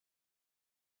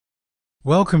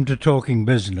Welcome to Talking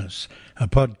Business, a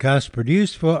podcast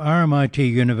produced for RMIT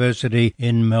University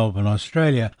in Melbourne,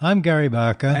 Australia. I'm Gary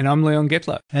Barker. And I'm Leon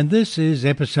Gettler. And this is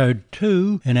episode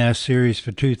 2 in our series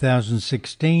for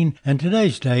 2016. And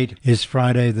today's date is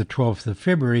Friday, the 12th of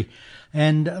February.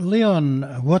 And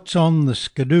Leon, what's on the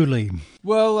schedule?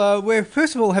 Well, we're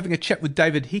first of all having a chat with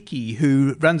David Hickey,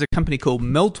 who runs a company called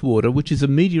Meltwater, which is a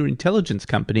media intelligence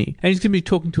company. And he's going to be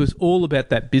talking to us all about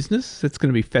that business. That's going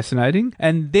to be fascinating.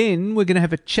 And then we're going to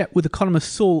have a chat with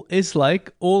economist Saul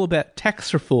Eslake all about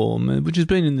tax reform, which has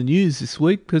been in the news this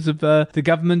week because of the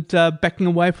government backing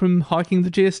away from hiking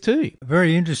the GST.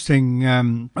 Very interesting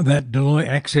that Deloitte,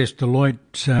 Access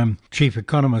Deloitte's chief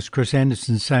economist, Chris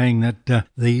Anderson, saying that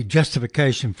the justification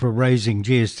for raising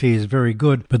GST is very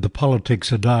good, but the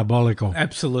politics are diabolical.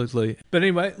 Absolutely. But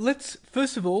anyway, let's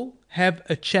first of all have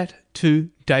a chat to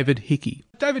David Hickey.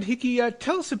 David Hickey,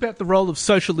 tell us about the role of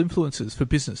social influencers for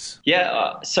business.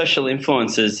 Social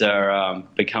influencers are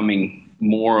becoming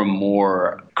more and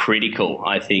more critical,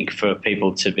 I think, for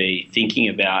people to be thinking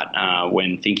about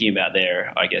when thinking about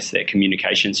their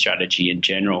communication strategy in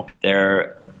general.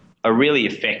 They're a really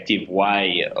effective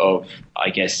way of,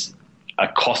 a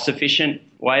cost-efficient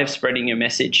way of spreading your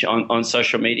message on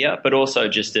social media, but also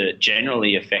just a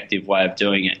generally effective way of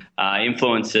doing it.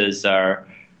 Influencers are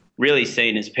really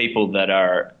seen as people that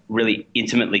are really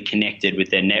intimately connected with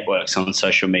their networks on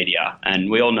social media. And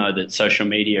we all know that social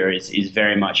media is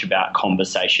very much about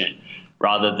conversation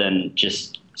rather than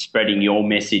just spreading your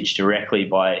message directly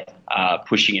by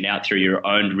pushing it out through your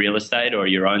own real estate or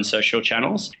your own social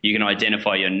channels. You can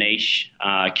identify your niche,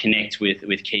 connect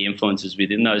with key influencers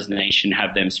within those niche and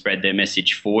have them spread their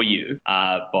message for you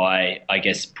by,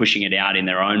 pushing it out in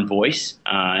their own voice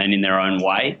and in their own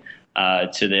way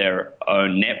to their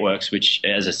own networks, which,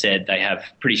 as I said, they have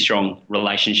pretty strong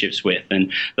relationships with.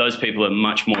 And those people are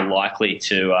much more likely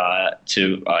to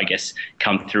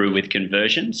come through with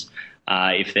conversions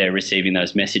if they're receiving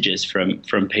those messages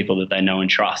from people that they know and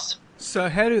trust. So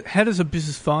how does a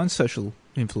business find social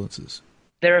influencers?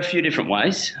 There are a few different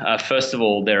ways. First of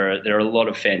all, there are a lot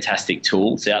of fantastic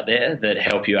tools out there that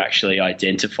help you actually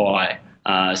identify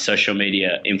social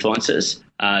media influencers.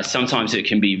 Sometimes it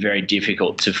can be very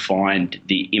difficult to find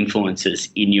the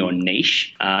influencers in your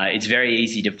niche. It's very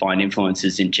easy to find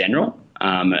influencers in general,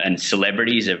 and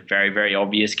celebrities are very, very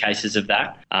obvious cases of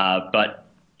that. But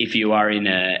if you are in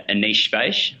a niche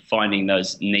space, finding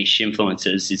those niche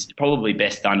influencers is probably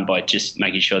best done by just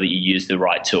making sure that you use the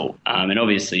right tool. And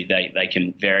obviously they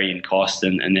can vary in cost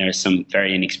and there are some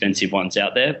very inexpensive ones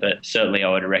out there, but certainly I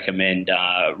would recommend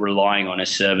relying on a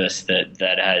service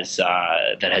that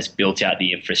has built out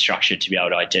the infrastructure to be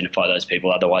able to identify those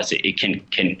people. Otherwise it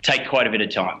can take quite a bit of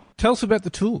time. Tell us about the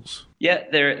tools. Yeah,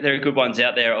 there are good ones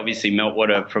out there. Obviously,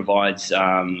 Meltwater provides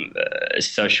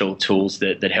social tools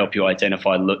that help you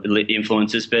identify lit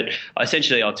influencers. But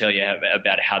essentially, I'll tell you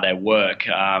about how they work.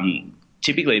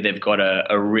 Typically, they've got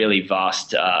a really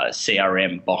vast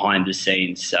CRM behind the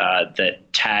scenes that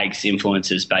tags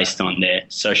influencers based on their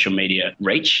social media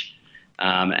reach.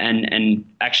 And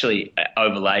actually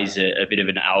overlays a bit of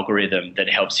an algorithm that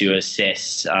helps you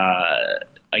assess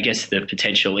the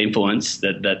potential influence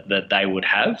that they would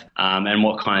have and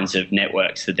what kinds of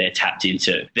networks that they're tapped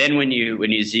into. Then when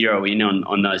you zero in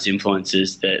on those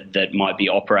influencers that might be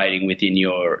operating within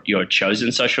your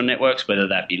chosen social networks, whether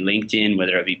that be LinkedIn,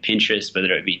 whether it be Pinterest,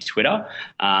 whether it be Twitter,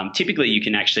 typically you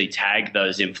can actually tag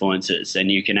those influencers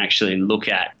and you can actually look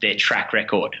at their track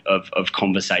record of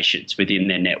conversations within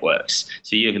their networks.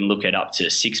 So you can look at up to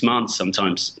 6 months,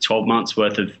 sometimes 12 months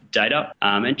worth of data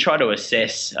and try to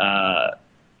assess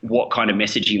what kind of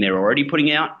messaging they're already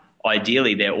putting out.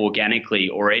 Ideally, they're organically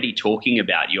already talking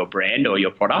about your brand or your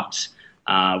products,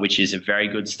 which is a very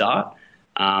good start.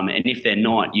 And if they're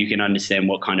not, you can understand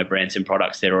what kind of brands and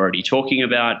products they're already talking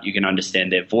about. You can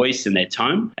understand their voice and their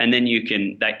tone, and then you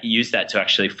can use that to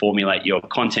actually formulate your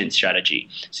content strategy.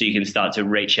 So you can start to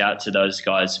reach out to those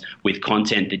guys with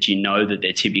content that you know that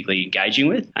they're typically engaging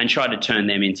with and try to turn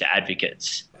them into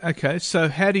advocates. Okay, so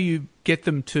how do you get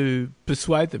them to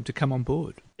persuade them to come on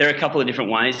board? There are a couple of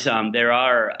different ways. There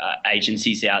are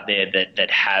agencies out there that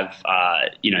have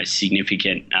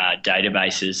significant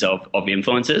databases of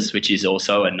influencers, which is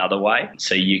also another way.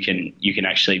 So you can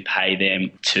actually pay them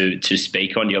to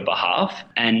speak on your behalf.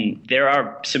 And there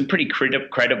are some pretty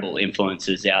credible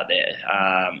influencers out there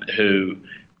who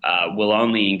will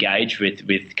only engage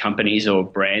with companies or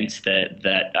brands that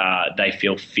they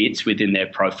feel fits within their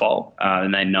profile,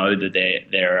 and they know that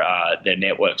their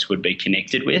networks would be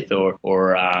connected with,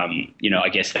 or I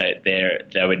guess that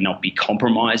they would not be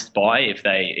compromised by if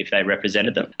they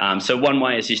represented them. So one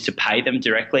way is just to pay them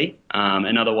directly.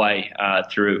 Another way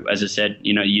through, as I said,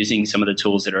 using some of the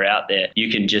tools that are out there,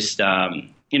 you can just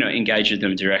engage with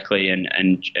them directly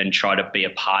and try to be a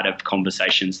part of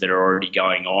conversations that are already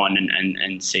going on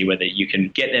and see whether you can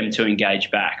get them to engage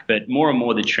back. But more and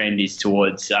more the trend is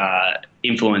towards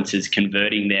influencers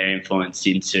converting their influence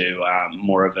into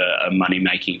more of a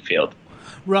money-making field.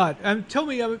 Right. Tell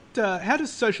me, how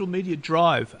does social media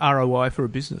drive ROI for a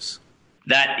business?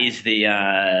 That is the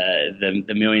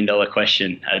 $1 million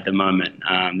question at the moment.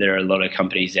 There are a lot of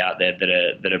companies out there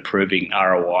that are proving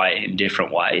ROI in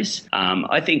different ways.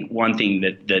 I think one thing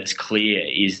that's clear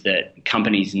is that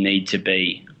companies need to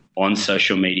be on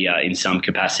social media in some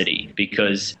capacity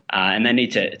because and they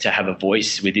need to have a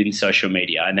voice within social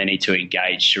media, and they need to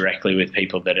engage directly with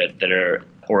people that are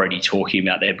already talking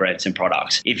about their brands and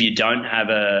products. If you don't have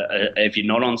if you're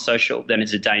not on social, then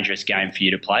it's a dangerous game for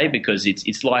you to play because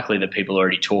it's likely that people are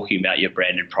already talking about your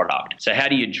brand and product. So how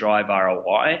do you drive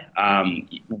ROI?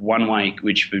 One way,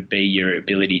 which would be your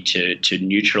ability to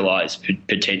neutralize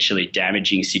potentially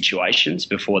damaging situations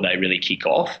before they really kick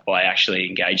off by actually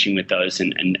engaging with those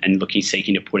and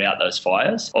seeking to put out those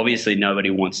fires. Obviously, nobody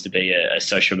wants to be a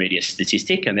social media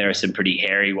statistic, and there are some pretty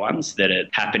hairy ones that are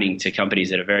happening to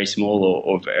companies that are very small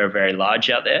or are very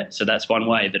large out there. So that's one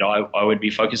way that I would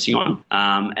be focusing on.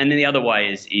 And then the other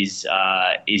way is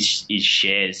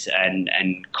shares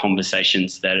and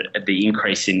conversations, that the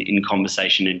increase in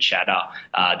conversation and chatter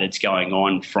that's going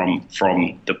on from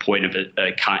the point of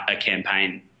a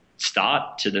campaign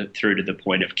start through to the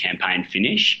point of campaign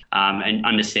finish, and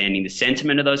understanding the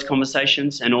sentiment of those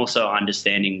conversations, and also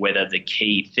understanding whether the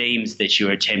key themes that you're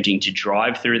attempting to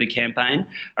drive through the campaign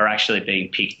are actually being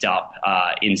picked up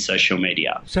in social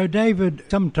media. So, David,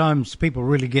 sometimes people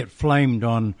really get flamed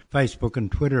on Facebook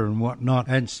and Twitter and whatnot,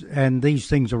 and these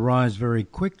things arise very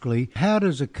quickly. How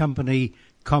does a company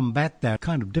combat that?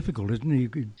 Kind of difficult, isn't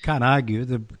it? You can't argue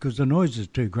because the noise is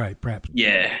too great, perhaps.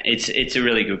 Yeah, it's a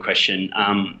really good question.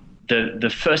 The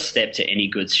first step to any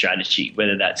good strategy,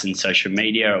 whether that's in social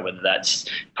media or whether that's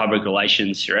public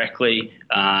relations directly,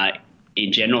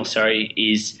 in general,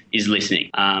 is listening.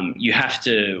 You have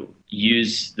to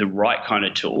use the right kind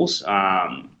of tools,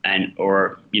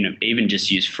 or even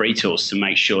just use free tools to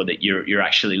make sure that you're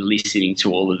actually listening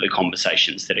to all of the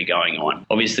conversations that are going on.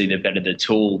 Obviously, the better the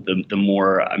tool, the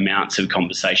more amounts of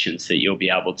conversations that you'll be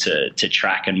able to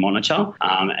track and monitor.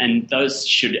 And those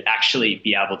should actually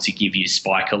be able to give you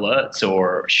spike alerts,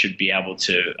 or should be able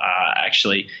to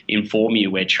actually inform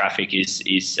you where traffic is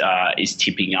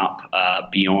tipping up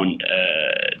beyond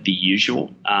the usual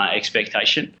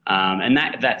expectation. And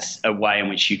that's a way in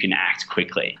which you can act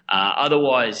quickly.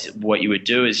 Otherwise, what you would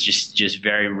do is just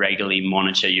very regularly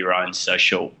monitor your own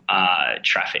social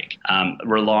traffic,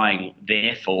 relying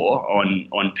therefore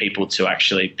on people to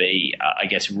actually be,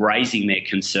 raising their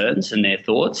concerns and their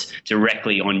thoughts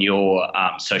directly on your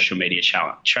social media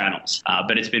channels.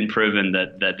 But it's been proven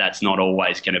that that's not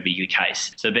always going to be the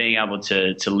case. So being able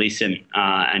to listen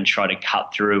and try to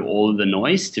cut through all of the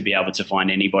noise to be able to find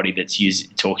anybody that's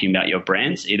talking about your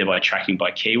brands, either by tracking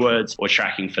by keywords or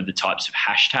tracking for the types of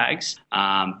hashtags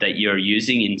that you're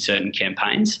using in certain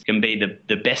campaigns, can be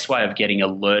the best way of getting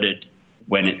alerted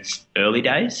when it's early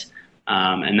days.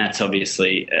 And that's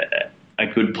obviously a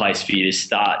good place for you to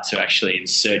start to actually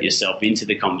insert yourself into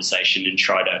the conversation and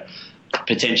try to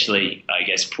potentially,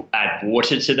 add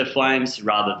water to the flames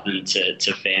rather than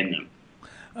to fan them.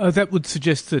 That would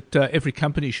suggest that every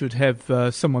company should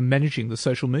have someone managing the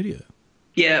social media.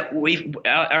 Yeah,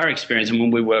 our experience, and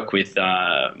when we work with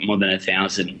more than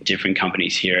 1,000 different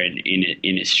companies here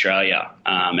in Australia,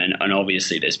 and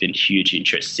obviously there's been huge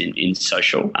interest in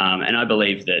social, and I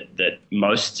believe that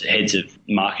most heads of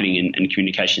marketing and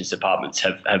communications departments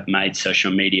have made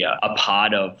social media a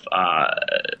part of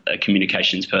a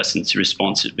communications person's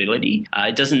responsibility.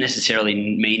 It doesn't necessarily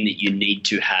mean that you need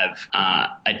to have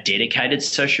a dedicated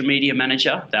social media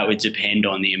manager. That would depend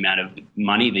on the amount of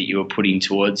money that you are putting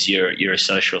towards your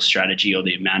social strategy, or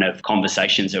the amount of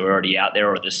conversations that are already out there,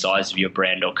 or the size of your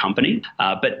brand or company.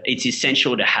 But it's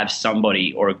essential to have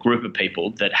somebody or a group of people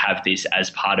that have this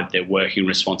as part of their working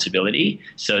responsibility,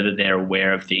 so that they're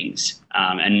aware of things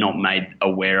and not made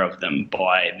aware of them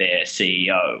by their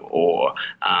CEO or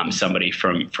somebody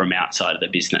from outside of the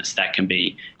business. That can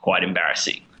be quite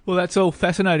embarrassing. Well, that's all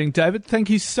fascinating, David.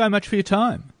 Thank you so much for your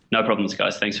time. No problems,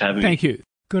 guys. Thanks for having me. Thank you.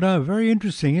 Good. Oh, very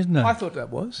interesting, isn't it? I thought that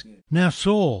was. Now,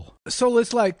 Saul. So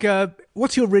it's like,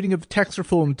 what's your reading of tax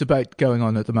reform debate going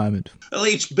on at the moment? Well,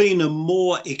 it's been a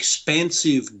more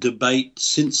expansive debate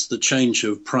since the change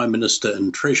of Prime Minister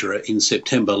and Treasurer in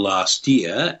September last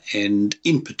year, and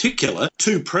in particular,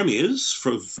 two premiers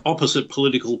from opposite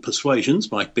political persuasions,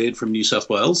 Mike Baird from New South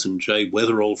Wales and Jay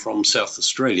Weatherill from South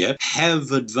Australia,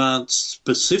 have advanced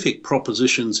specific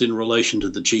propositions in relation to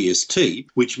the GST,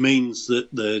 which means that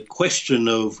the question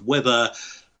of whether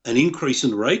an increase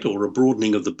in rate or a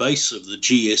broadening of the base of the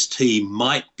GST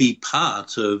might be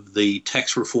part of the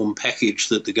tax reform package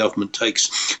that the government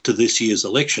takes to this year's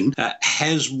election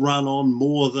has run on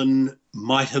more than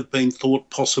might have been thought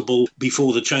possible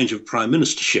before the change of prime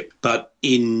ministership. But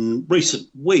in recent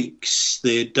weeks,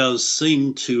 there does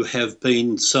seem to have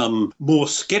been some more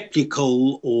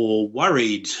sceptical or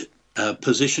worried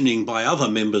positioning by other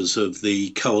members of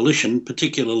the coalition,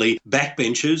 particularly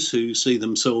backbenchers who see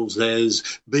themselves as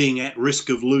being at risk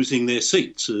of losing their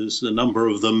seats, as a number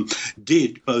of them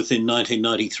did both in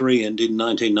 1993 and in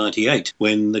 1998,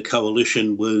 when the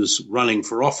coalition was running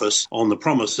for office on the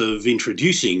promise of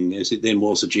introducing, as it then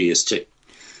was, a GST.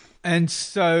 And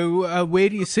so where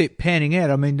do you see it panning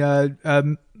out? I mean,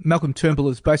 Malcolm Turnbull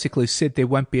has basically said there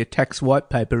won't be a tax white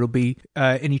paper. It'll be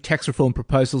any tax reform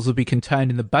proposals will be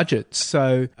contained in the budget.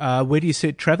 So where do you see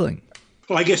it travelling?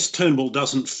 Well, I guess Turnbull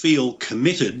doesn't feel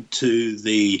committed to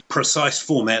the precise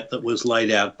format that was laid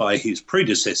out by his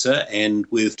predecessor, and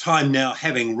with time now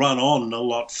having run on a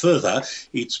lot further,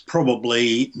 it's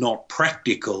probably not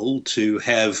practical to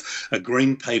have a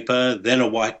green paper, then a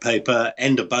white paper,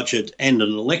 and a budget and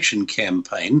an election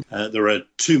campaign. There are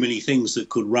too many things that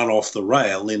could run off the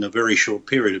rail in a very short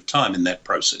period of time in that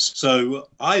process. So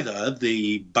either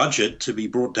the budget to be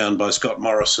brought down by Scott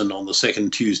Morrison on the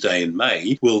second Tuesday in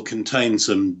May will contain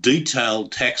some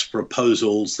detailed tax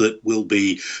proposals that will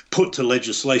be put to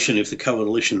legislation if the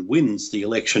coalition wins the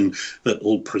election that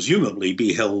will presumably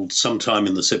be held sometime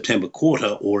in the September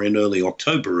quarter or in early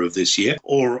October of this year.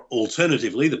 Or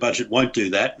alternatively, the budget won't do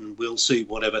that and we'll see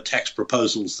whatever tax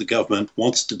proposals the government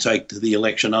wants to take to the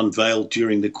election unveiled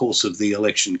during the course of the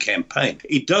election campaign.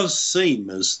 It does seem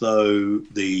as though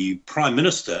the Prime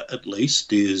Minister, at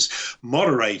least, is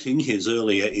moderating his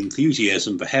earlier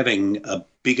enthusiasm for having a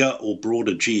bigger or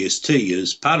broader GST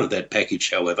as part of that package,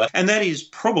 however, and that is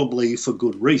probably for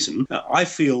good reason. I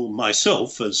feel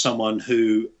myself as someone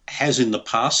who has in the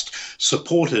past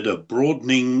supported a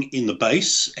broadening in the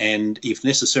base and, if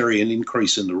necessary, an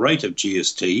increase in the rate of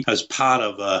GST as part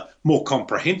of a more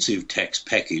comprehensive tax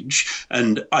package,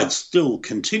 and I'd still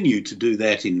continue to do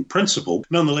that in principle.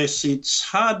 Nonetheless, it's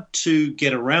hard to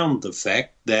get around the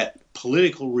fact that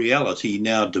political reality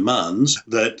now demands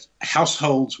that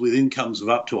households with incomes of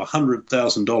up to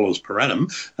 $100,000 per annum,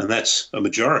 and that's a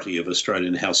majority of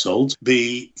Australian households,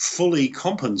 be fully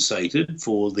compensated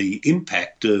for the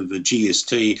impact of a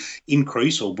GST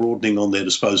increase or broadening on their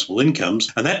disposable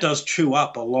incomes. And that does chew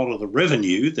up a lot of the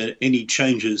revenue that any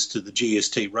changes to the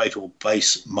GST rate or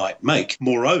base might make.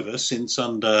 Moreover, since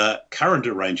under current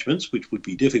arrangements, which would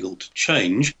be difficult to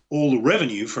change, all the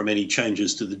revenue from any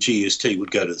changes to the GST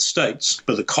would go to the states,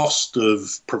 but the cost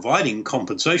of providing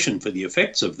compensation for the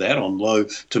effects of that on low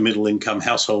to middle income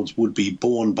households would be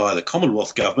borne by the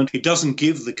Commonwealth government. It doesn't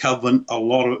give the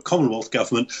Commonwealth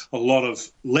government a lot of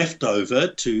leftover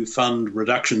to fund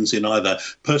reductions in either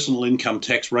personal income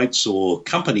tax rates or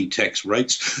company tax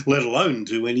rates, let alone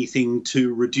do anything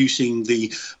to reducing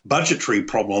the budgetary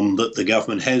problem that the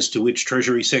government has, to which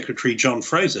Treasury Secretary John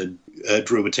Fraser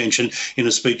drew attention in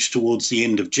a speech towards the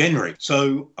end of January.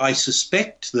 So I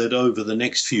suspect that over the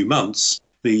next few months,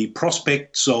 the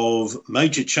prospects of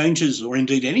major changes, or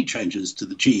indeed any changes to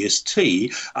the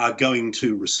GST, are going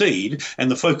to recede, and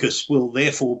the focus will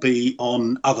therefore be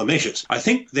on other measures. I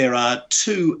think there are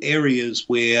two areas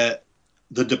where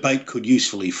the debate could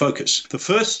usefully focus. The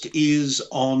first is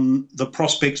on the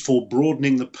prospects for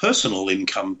broadening the personal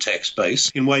income tax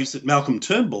base in ways that Malcolm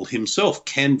Turnbull himself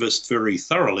canvassed very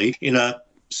thoroughly in a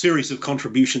series of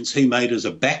contributions he made as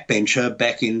a backbencher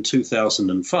back in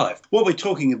 2005. What we're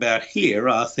talking about here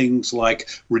are things like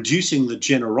reducing the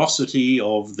generosity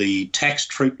of the tax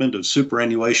treatment of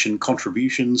superannuation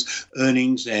contributions,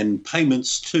 earnings and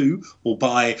payments to or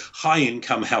by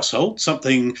high-income households,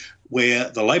 something where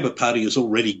the Labor Party has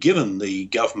already given the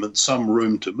government some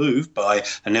room to move by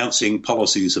announcing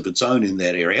policies of its own in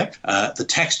that area. The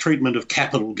tax treatment of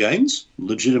capital gains,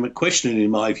 legitimate question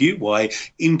in my view, why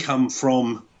income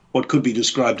from what could be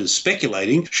described as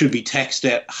speculating should be taxed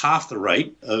at half the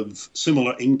rate of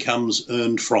similar incomes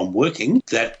earned from working.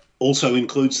 That also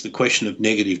includes the question of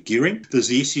negative gearing. There's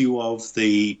the issue of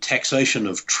the taxation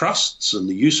of trusts and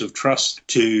the use of trusts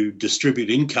to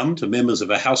distribute income to members of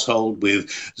a household with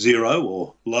zero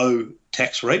or low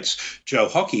tax rates. Joe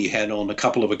Hockey had on a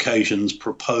couple of occasions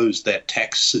proposed that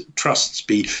trusts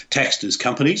be taxed as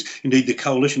companies. Indeed, the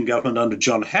coalition government under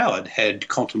John Howard had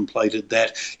contemplated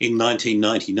that in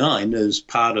 1999 as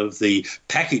part of the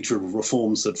package of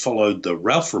reforms that followed the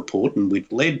Ralph Report and which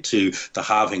led to the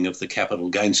halving of the capital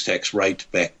gains tax rate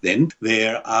back then.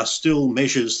 There are still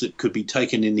measures that could be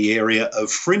taken in the area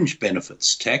of fringe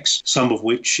benefits tax, some of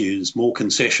which is more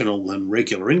concessional than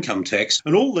regular income tax.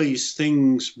 And all these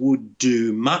things would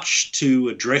do much to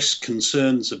address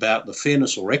concerns about the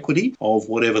fairness or equity of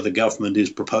whatever the government is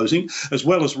proposing, as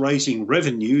well as raising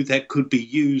revenue that could be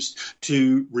used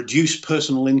to reduce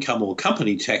personal income or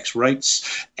company tax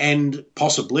rates and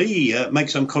possibly make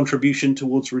some contribution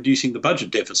towards reducing the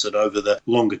budget deficit over the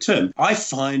longer term. I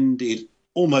find it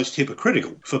almost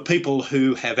hypocritical for people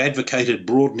who have advocated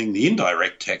broadening the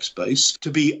indirect tax base to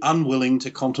be unwilling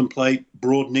to contemplate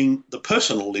broadening the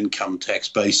personal income tax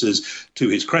bases. To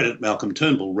his credit, Malcolm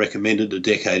Turnbull recommended a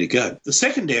decade ago. The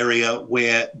second area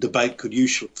where debate could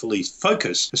usefully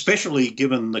focus, especially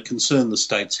given the concern the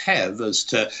states have as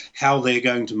to how they're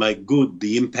going to make good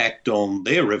the impact on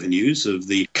their revenues of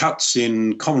the cuts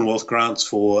in Commonwealth grants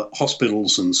for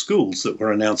hospitals and schools that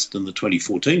were announced in the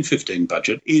 2014-15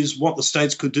 budget, is what the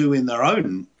states could do in their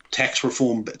own tax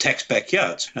reform, tax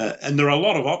backyards. And there are a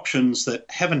lot of options that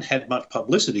haven't had much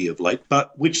publicity of late,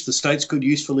 but which the states could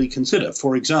usefully consider.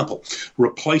 For example,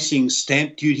 replacing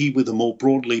stamp duty with a more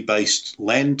broadly based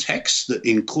land tax that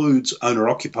includes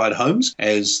owner-occupied homes,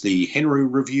 as the Henry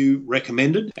Review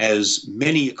recommended, as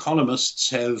many economists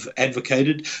have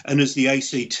advocated, and as the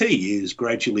ACT is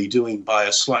gradually doing by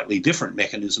a slightly different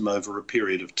mechanism over a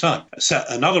period of time. So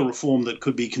another reform that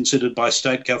could be considered by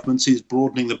state governments is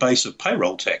broadening the base of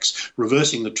payroll tax,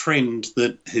 reversing the trend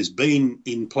that has been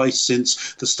in place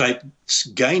since the states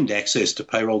gained access to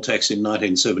payroll tax in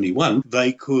 1971.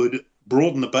 They could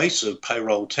broaden the base of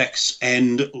payroll tax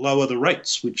and lower the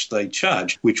rates which they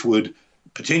charge, which would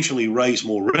potentially raise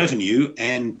more revenue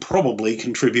and probably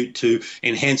contribute to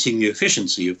enhancing the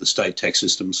efficiency of the state tax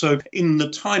system. So in the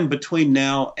time between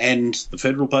now and the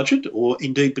federal budget, or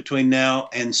indeed between now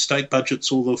and state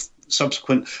budgets or the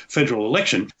subsequent federal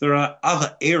election, there are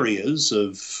other areas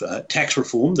of tax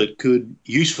reform that could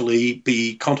usefully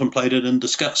be contemplated and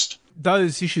discussed.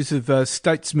 Those issues of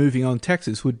states moving on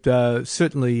taxes would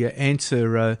certainly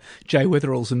answer Jay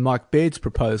Weatherall's and Mike Baird's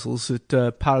proposals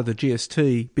that part of the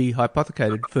GST be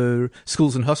hypothecated for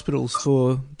schools and hospitals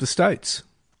for the states.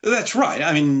 That's right.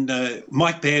 I mean,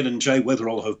 Mike Baird and Jay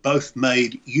Weatherall have both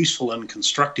made useful and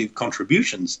constructive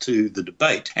contributions to the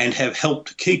debate and have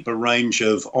helped keep a range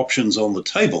of options on the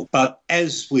table. But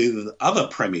as with other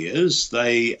premiers,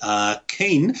 they are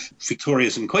keen,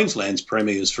 Victoria's and Queensland's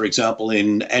premiers, for example,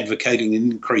 in advocating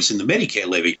an increase in the Medicare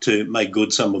levy to make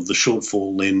good some of the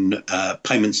shortfall in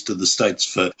payments to the states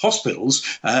for hospitals.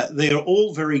 They're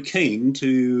all very keen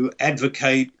to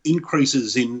advocate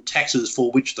increases in taxes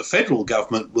for which the federal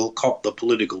government will cop the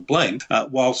political blame,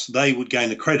 whilst they would gain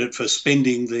the credit for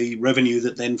spending the revenue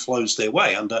that then flows their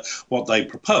way under what they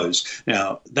propose.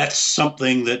 Now, that's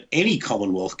something that any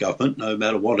Commonwealth government, no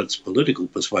matter what its political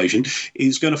persuasion,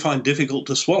 is going to find difficult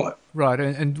to swallow. Right,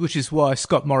 and which is why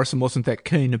Scott Morrison wasn't that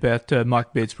keen about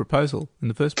Mike Baird's proposal in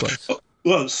the first place.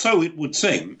 Well, so it would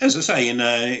seem. As I say, in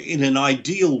an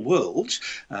ideal world,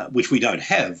 which we don't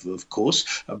have, of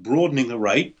course, broadening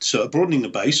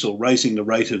the base or raising the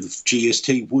rate of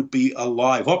GST would be a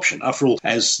live option. After all,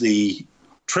 as the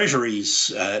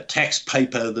Treasury's tax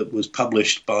paper that was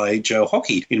published by Joe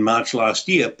Hockey in March last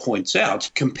year points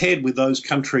out, compared with those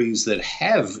countries that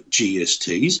have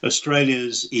GSTs,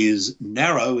 Australia's is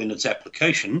narrow in its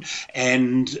application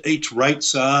and its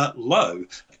rates are low.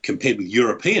 Compared with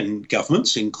European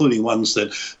governments, including ones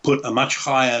that put a much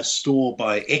higher store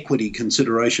by equity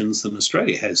considerations than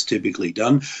Australia has typically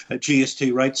done,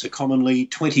 GST rates are commonly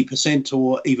 20%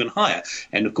 or even higher.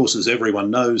 And of course, as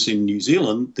everyone knows, in New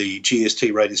Zealand, the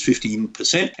GST rate is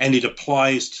 15%, and it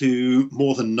applies to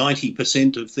more than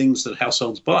 90% of things that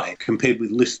households buy, compared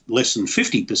with less than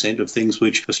 50% of things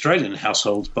which Australian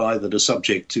households buy that are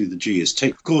subject to the GST.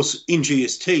 Of course, in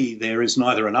GST, there is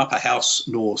neither an upper house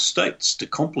nor states to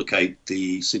complicate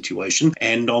the situation.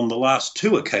 And on the last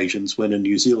two occasions when a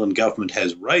New Zealand government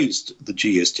has raised the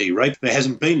GST rate, there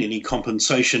hasn't been any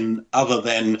compensation other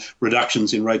than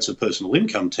reductions in rates of personal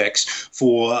income tax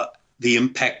for the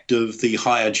impact of the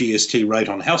higher GST rate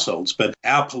on households. But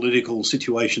our political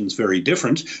situation is very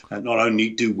different. Not only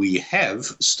do we have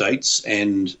states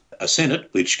and a Senate,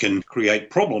 which can create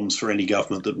problems for any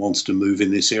government that wants to move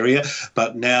in this area.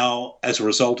 But now, as a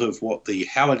result of what the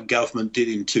Howard government did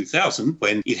in 2000,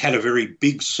 when it had a very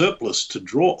big surplus to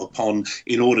draw upon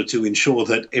in order to ensure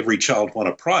that every child won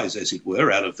a prize, as it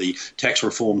were, out of the tax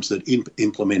reforms that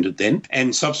implemented then,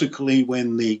 and subsequently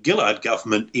when the Gillard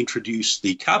government introduced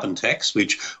the carbon tax,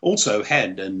 which also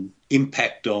had an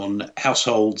impact on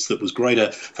households that was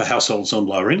greater for households on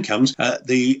lower incomes,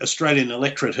 the Australian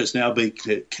electorate has now been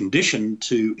conditioned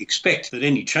to expect that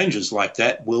any changes like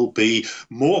that will be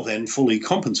more than fully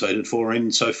compensated for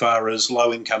insofar as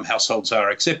low-income households are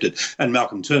accepted. And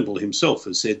Malcolm Turnbull himself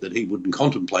has said that he wouldn't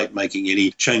contemplate making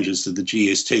any changes to the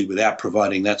GST without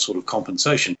providing that sort of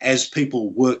compensation. As people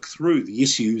work through the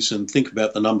issues and think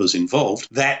about the numbers involved,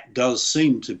 that does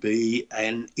seem to be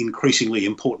an increasingly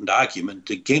important argument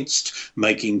against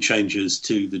making changes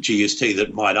to the GST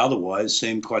that might otherwise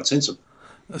seem quite sensible.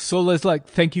 Saul Leslake,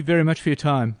 thank you very much for your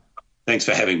time. Thanks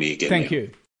for having me again. Thank you.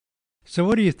 So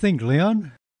what do you think,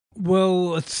 Leon?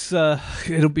 Well,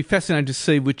 it'll be fascinating to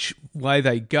see which way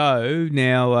they go.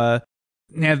 Now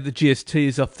that the GST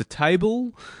is off the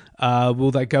table,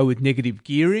 will they go with negative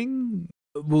gearing?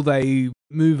 Will they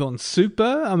move on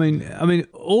super? I mean,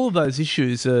 all of those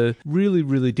issues are really,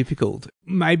 really difficult.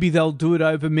 Maybe they'll do it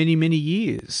over many, many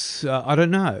years. I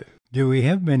don't know. Do we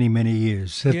have many, many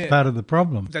years? That's part of the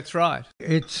problem. That's right.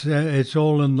 It's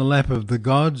all in the lap of the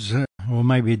gods, or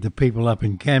maybe the people up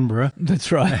in Canberra.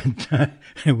 That's right.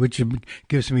 Which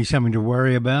gives me something to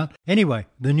worry about. Anyway,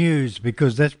 the news,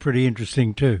 because that's pretty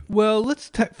interesting too. Well, let's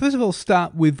first of all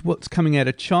start with what's coming out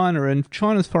of China. And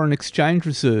China's foreign exchange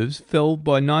reserves fell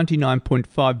by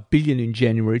 99.5 billion in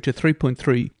January to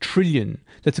 3.3 trillion.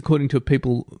 That's according to a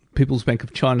People's Bank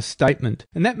of China statement.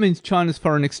 And that means China's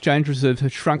foreign exchange reserves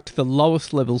have shrunk to the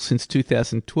lowest level since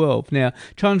 2012. Now,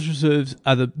 China's reserves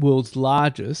are the world's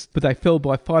largest, but they fell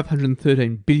by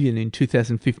 513 billion in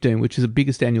 2015, which is the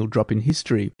biggest annual drop in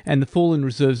history. And the fall in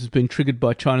reserves has been triggered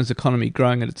by China's economy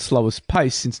growing at its slowest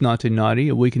pace since 1990,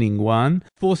 a weakening yuan,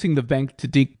 forcing the bank to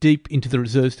dig deep into the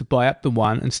reserves to buy up the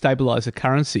yuan and stabilise the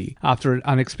currency after it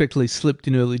unexpectedly slipped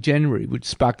in early January, which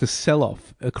sparked a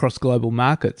sell-off across global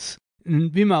markets.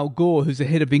 And Vimal Gaur, who's the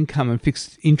head of income and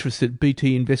fixed interest at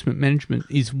BT Investment Management,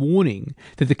 is warning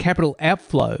that the capital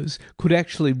outflows could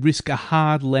actually risk a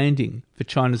hard landing for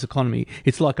China's economy.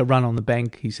 It's like a run on the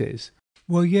bank, he says.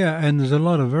 Well, yeah, and there's a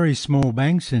lot of very small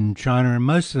banks in China, and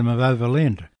most of them have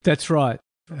overlent. That's right.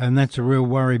 And that's a real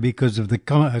worry because if the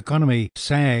economy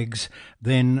sags,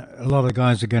 then a lot of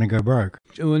guys are going to go broke.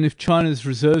 And if China's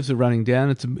reserves are running down,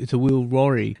 it's a real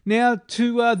worry. Now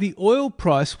to the oil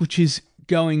price, which is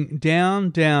going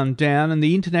down, and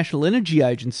the International Energy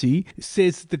Agency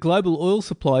says that the global oil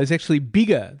supply is actually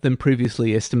bigger than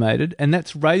previously estimated, and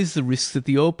that's raised the risks that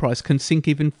the oil price can sink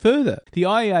even further. The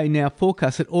IEA now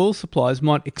forecasts that oil supplies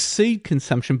might exceed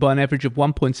consumption by an average of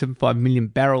 1.75 million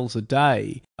barrels a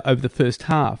day over the first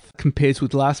half, compares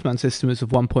with last month's estimates of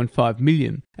 1.5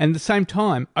 million. And at the same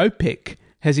time, OPEC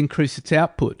has increased its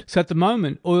output. So at the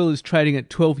moment, oil is trading at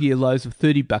 12-year lows of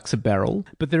 $30 a barrel,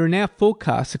 but there are now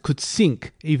forecasts it could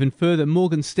sink even further.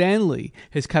 Morgan Stanley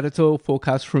has cut its oil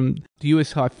forecast from the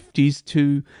US high 50s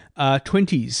to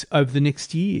 20s over the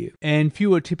next year. And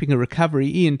few are tipping a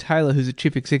recovery. Ian Taylor, who's the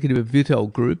chief executive of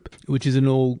Vitol Group, which is an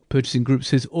oil purchasing group,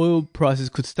 says oil prices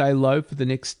could stay low for the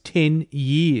next 10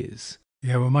 years.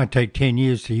 Yeah, well, it might take 10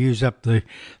 years to use up the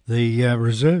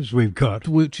reserves we've got.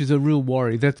 Which is a real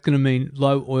worry. That's going to mean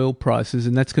low oil prices,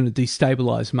 and that's going to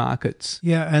destabilise markets.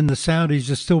 Yeah, and the Saudis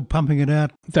are still pumping it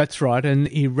out. That's right, and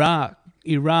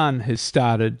Iran has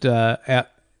started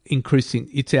increasing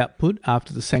its output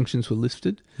after the sanctions were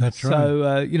lifted. That's right.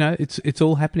 So, it's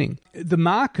all happening. The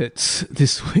markets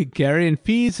this week, Gary, and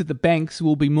fears that the banks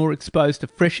will be more exposed to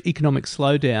fresh economic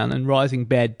slowdown and rising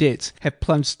bad debts have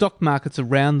plunged stock markets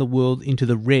around the world into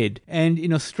the red. And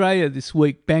in Australia this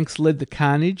week, banks led the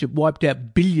carnage. It wiped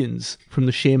out billions from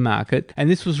the share market, and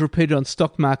this was repeated on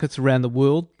stock markets around the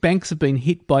world. Banks have been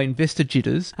hit by investor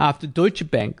jitters after Deutsche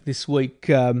Bank this week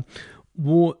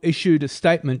issued a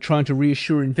statement trying to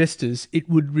reassure investors it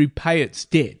would repay its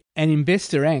debt. And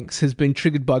investor angst has been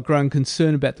triggered by growing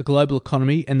concern about the global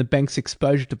economy and the bank's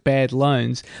exposure to bad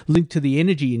loans linked to the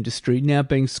energy industry now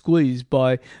being squeezed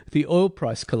by the oil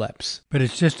price collapse. But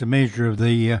it's just a measure of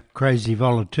the crazy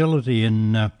volatility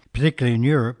particularly in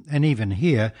Europe and even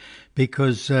here,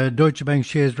 because Deutsche Bank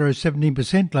shares rose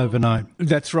 17% overnight.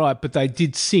 That's right, but they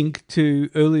did sink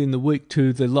early in the week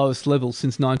to the lowest level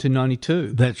since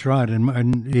 1992. That's right,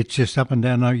 and it's just up and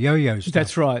down like yo-yo stuff.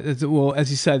 That's right. Well, as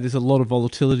you say, there's a lot of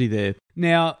volatility there.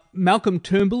 Now, Malcolm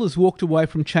Turnbull has walked away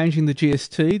from changing the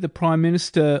GST. The Prime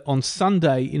Minister on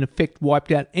Sunday, in effect,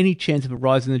 wiped out any chance of a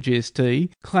rise in the GST,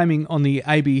 claiming on the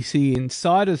ABC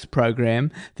Insiders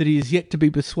program that he is yet to be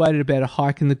persuaded about a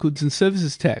hike in the goods and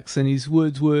services tax. And his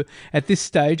words were, "At this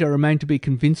stage, I remain to be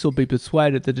convinced or be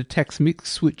persuaded that a tax mix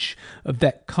switch of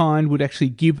that kind would actually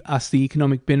give us the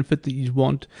economic benefit that you'd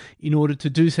want in order to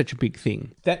do such a big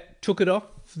thing." That took it off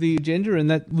the agenda, and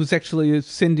that was actually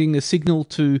sending a signal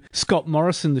to Scott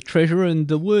Morrison, the Treasurer, and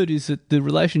the word is that the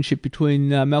relationship between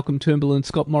Malcolm Turnbull and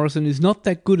Scott Morrison is not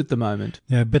that good at the moment.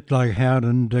 Yeah, a bit like Howard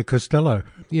and Costello.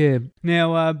 Yeah.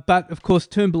 Now, but of course,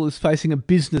 Turnbull is facing a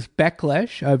business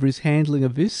backlash over his handling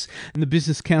of this, and the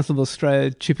Business Council of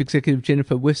Australia Chief Executive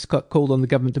Jennifer Westcott called on the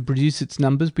government to produce its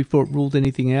numbers before it ruled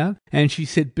anything out, and she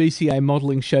said BCA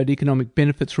modelling showed economic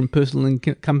benefits from personal and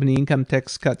company income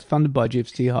tax cuts funded by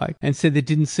GST hike, and said there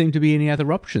didn't seem to be any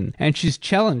other option. And she's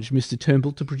challenged Mr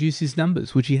Turnbull to produce his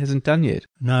numbers, which he hasn't done yet.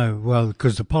 No, well,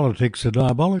 because the politics are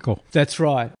diabolical. That's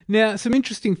right. Now, some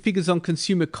interesting figures on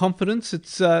consumer confidence.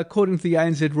 It's according to the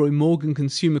ANZ Roy Morgan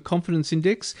Consumer Confidence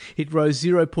Index, it rose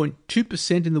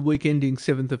 0.2% in the week ending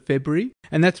 7th of February,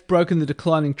 and that's broken the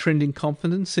declining trend in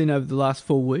confidence seen over the last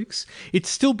 4 weeks. It's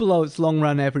still below its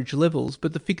long-run average levels,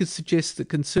 but the figures suggest that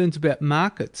concerns about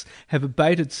markets have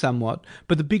abated somewhat,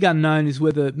 but the big unknown is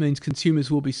whether it means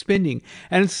consumers will be spending.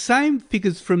 And it's the same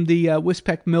figures from the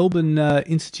Westpac Melbourne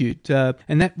Institute,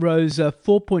 and that rose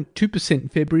 4.2% in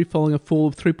February, following a fall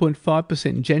of 3.5%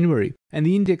 in January. And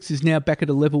the index is now back at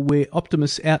a level where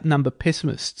optimists outnumber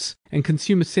pessimists. And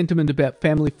consumer sentiment about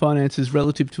family finances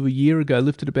relative to a year ago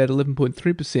lifted about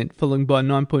 11.3%, following by a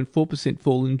 9.4%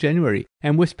 fall in January.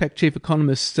 And Westpac chief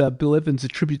economist Bill Evans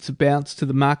attributes a bounce to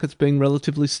the markets being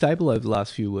relatively stable over the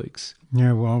last few weeks.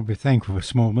 Yeah, well, I'll be thankful for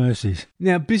small mercies.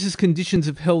 Now, business conditions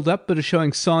have held up but are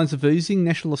showing signs of easing.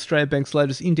 National Australia Bank's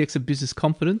latest Index of Business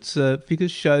Confidence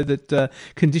figures show that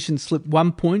conditions slipped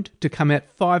 1 point to come out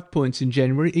 5 points in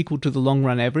January, equal to the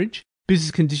long-run average.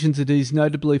 Business conditions had eased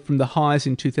notably from the highs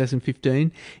in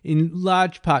 2015, in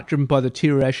large part driven by the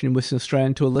deterioration in Western Australia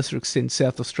and to a lesser extent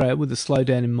South Australia with a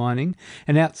slowdown in mining.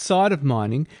 And outside of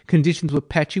mining, conditions were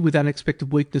patchy with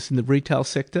unexpected weakness in the retail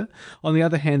sector. On the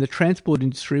other hand, the transport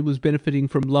industry was benefiting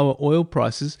from lower oil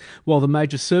prices, while the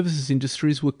major services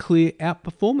industries were clear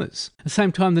outperformers. At the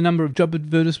same time, the number of job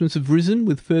advertisements have risen,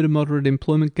 with further moderate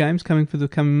employment gains coming for the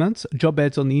coming months. Job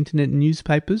ads on the internet and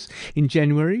newspapers in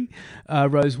January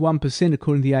rose 1%.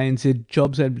 According to the ANZ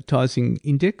Jobs Advertising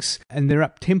Index, and they're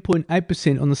up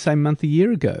 10.8% on the same month a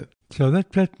year ago. So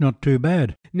that's not too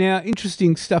bad. Now,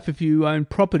 interesting stuff if you own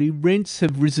property. Rents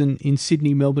have risen in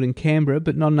Sydney, Melbourne and Canberra,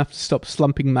 but not enough to stop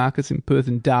slumping markets in Perth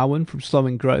and Darwin from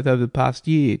slowing growth over the past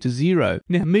year to zero.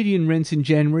 Now, median rents in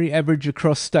January average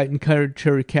across state and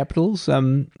territory capitals,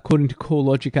 according to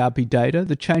CoreLogic RP data.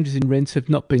 The changes in rents have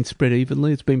not been spread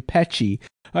evenly. It's been patchy.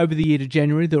 Over the year to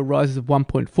January, there were rises of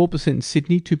 1.4% in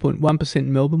Sydney, 2.1%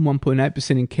 in Melbourne, 1.8%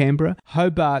 in Canberra.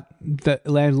 Hobart, the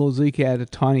landlords eke out a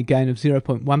tiny gain of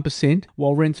 0.1%,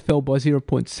 while rents fell by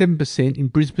 0.7% in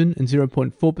Brisbane and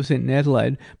 0.4% in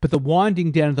Adelaide. But the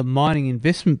winding down of the mining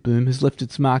investment boom has left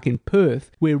its mark in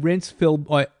Perth, where rents fell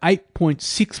by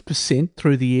 8.6%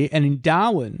 through the year, and in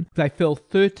Darwin, they fell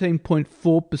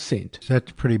 13.4%. So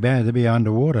that's pretty bad. They'll be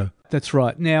underwater. That's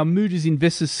right. Now, Moody's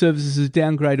Investors Services has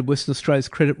downgraded Western Australia's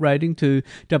credit rating to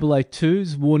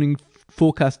AA2s, warning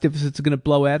forecast deficits are going to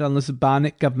blow out unless the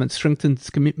Barnett government strengthens its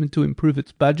commitment to improve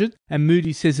its budget. And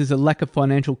Moody's says there's a lack of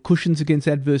financial cushions against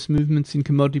adverse movements in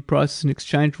commodity prices and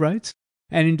exchange rates.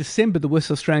 And in December, the West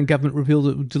Australian government revealed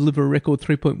it would deliver a record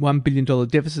 $3.1 billion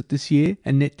deficit this year,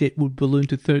 and net debt would balloon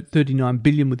to $39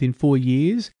 billion within 4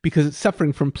 years because it's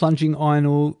suffering from plunging iron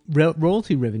ore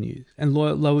royalty revenues and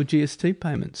lower GST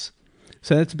payments.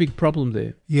 So that's a big problem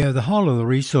there. Yeah, the whole of the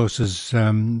resources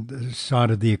side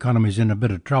of the economy is in a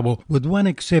bit of trouble, with one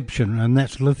exception, and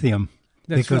that's lithium.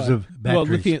 That's because right. of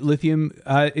batteries. Well, lithium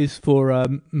is for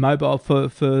mobile, for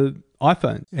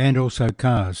iPhones. And also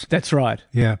cars. That's right.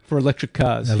 Yeah. For electric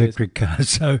cars. Electric cars.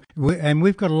 So,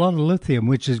 we've got a lot of lithium,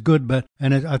 which is good,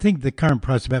 I think the current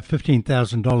price is about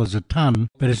 $15,000 a tonne,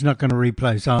 but it's not going to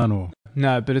replace iron ore.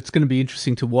 No, but it's going to be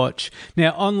interesting to watch.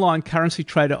 Now, online currency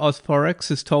trader OzForex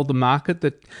has told the market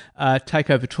that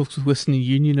takeover talks with Western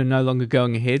Union are no longer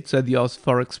going ahead, so the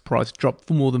OzForex price dropped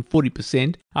for more than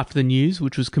 40% after the news,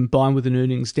 which was combined with an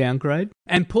earnings downgrade.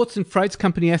 And ports and freights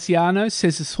company Asiano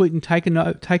says the sweetened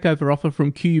takeover offer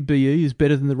from QUBE is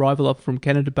better than the rival offer from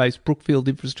Canada-based Brookfield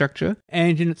Infrastructure.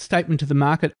 And in its statement to the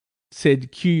market,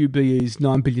 said QUBE's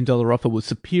 $9 billion offer was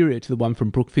superior to the one from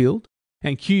Brookfield.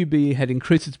 And QUB had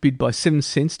increased its bid by 7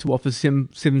 cents to offer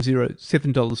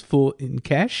 $7.04 in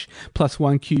cash, plus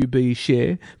 1 QUB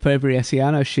share for every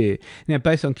Asciano share. Now,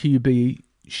 based on QUB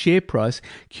share price,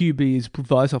 QUB's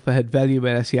revised offer had value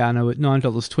at Asciano at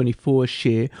 $9.24 a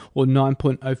share, or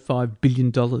 $9.05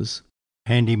 billion.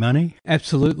 Handy money.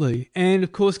 Absolutely. And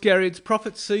of course, Gary, it's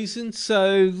profit season,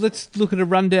 so let's look at a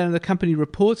rundown of the company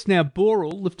reports. Now,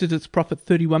 Boral lifted its profit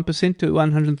 31% to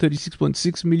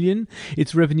 $136.6 million.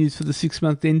 Its revenues for the 6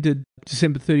 months ended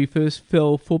December 31st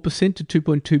fell 4% to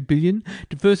 $2.2 billion.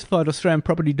 Diversified Australian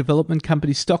Property Development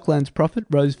Company Stockland's profit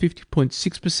rose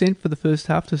 50.6% for the first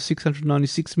half to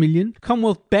 $696 million.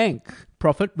 Commonwealth Bank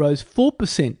profit rose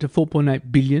 4% to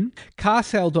 $4.8 billion.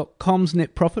 Carsale.com's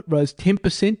net profit rose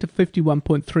 10% to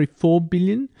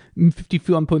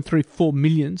 $51.34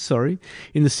 million,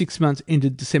 in the 6 months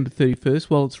ended December 31st,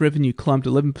 while its revenue climbed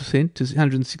 11% to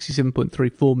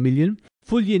 $167.34 million.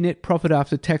 Full-year net profit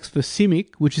after tax for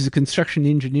CIMIC, which is a construction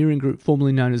engineering group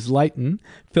formerly known as Leighton,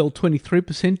 fell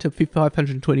 23% to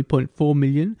 $520.4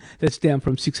 million. That's down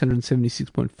from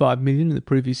 $676.5 million in the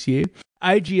previous year.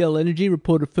 AGL Energy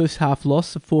reported a first half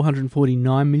loss of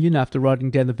 $449 million after writing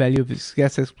down the value of its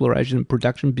gas exploration and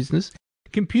production business.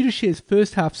 Computershare's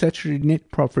first half statutory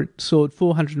net profit soared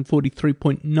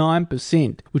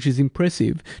 443.9%, which is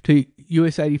impressive, to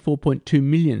US $84.2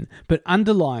 million, but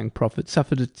underlying profit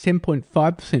suffered a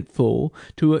 10.5% fall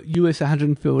to US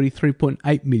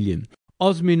 $143.8 million.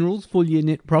 Oz Minerals' full-year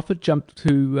net profit jumped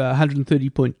to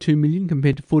 $130.2 million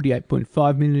compared to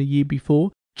 $48.5 million a year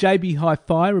before. JB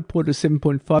Hi-Fi reported a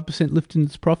 7.5% lift in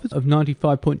its profit of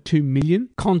 $95.2 million.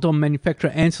 Condom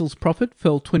manufacturer Ansell's profit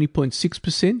fell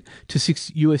 20.6% to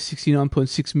US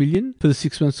 $69.6 million for the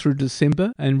 6 months through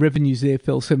December, and revenues there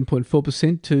fell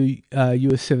 7.4% to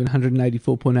US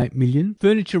 $784.8 million.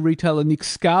 Furniture retailer Nick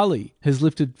Scali has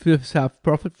lifted first half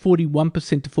profit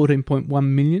 41% to $14.1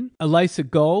 million. Alasa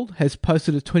Gold has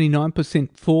posted a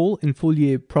 29% fall in full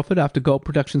year profit after gold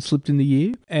production slipped in the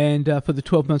year, and for the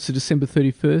 12 months to December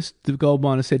 31st, the gold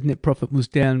miner said net profit was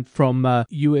down from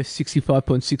US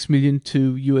 $65.6 million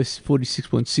to US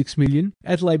 $46.6 million.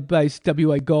 Adelaide-based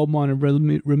WA gold miner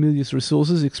Ramelius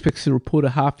Resources expects to report a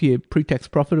half-year pre-tax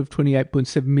profit of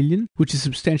 $28.7 million, which is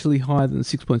substantially higher than the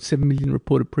 $6.7 million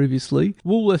reported previously.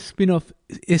 Woolworths spin-off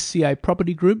SCA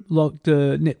Property Group logged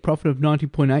a net profit of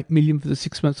 $90.8 million for the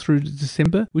 6 months through to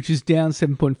December, which is down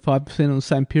 7.5% on the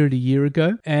same period a year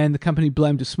ago, and the company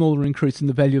blamed a smaller increase in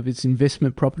the value of its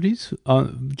investment properties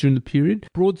during the period.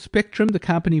 Broad Spectrum, the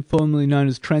company formerly known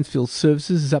as Transfield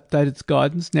Services, has updated its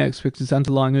guidance, now expects its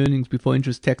underlying earnings before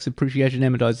interest, tax, depreciation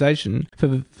and amortisation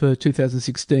for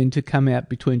 2016 to come out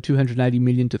between $280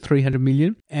 million to $300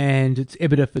 million, and its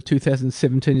EBITDA for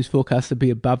 2017 is forecast to be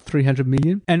above $300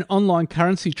 million. And online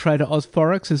currency trader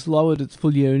OzForex has lowered its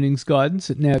full-year earnings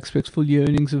guidance. It now expects full-year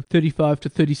earnings of $35 to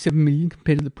 $37 million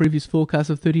compared to the previous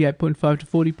forecast of $38.5 to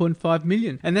 $40.5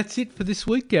 million. And that's it for this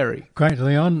week, Gary. Great,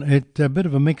 Leon. It's a bit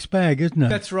of a mixed bag, isn't it?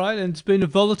 That's right, and it's been a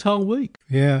volatile week.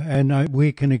 Yeah, and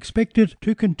we can expect it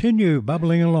to continue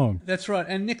bubbling along. That's right,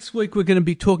 and next week we're going to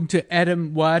be talking to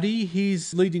Adam Wadi.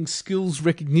 He's leading skills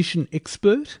recognition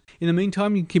expert. In the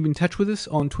meantime, you can keep in touch with us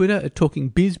on Twitter at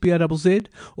TalkingBiz, BRZZ,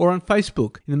 or on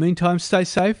Facebook. In the meantime, stay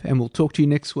safe, and we'll talk to you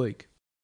next week.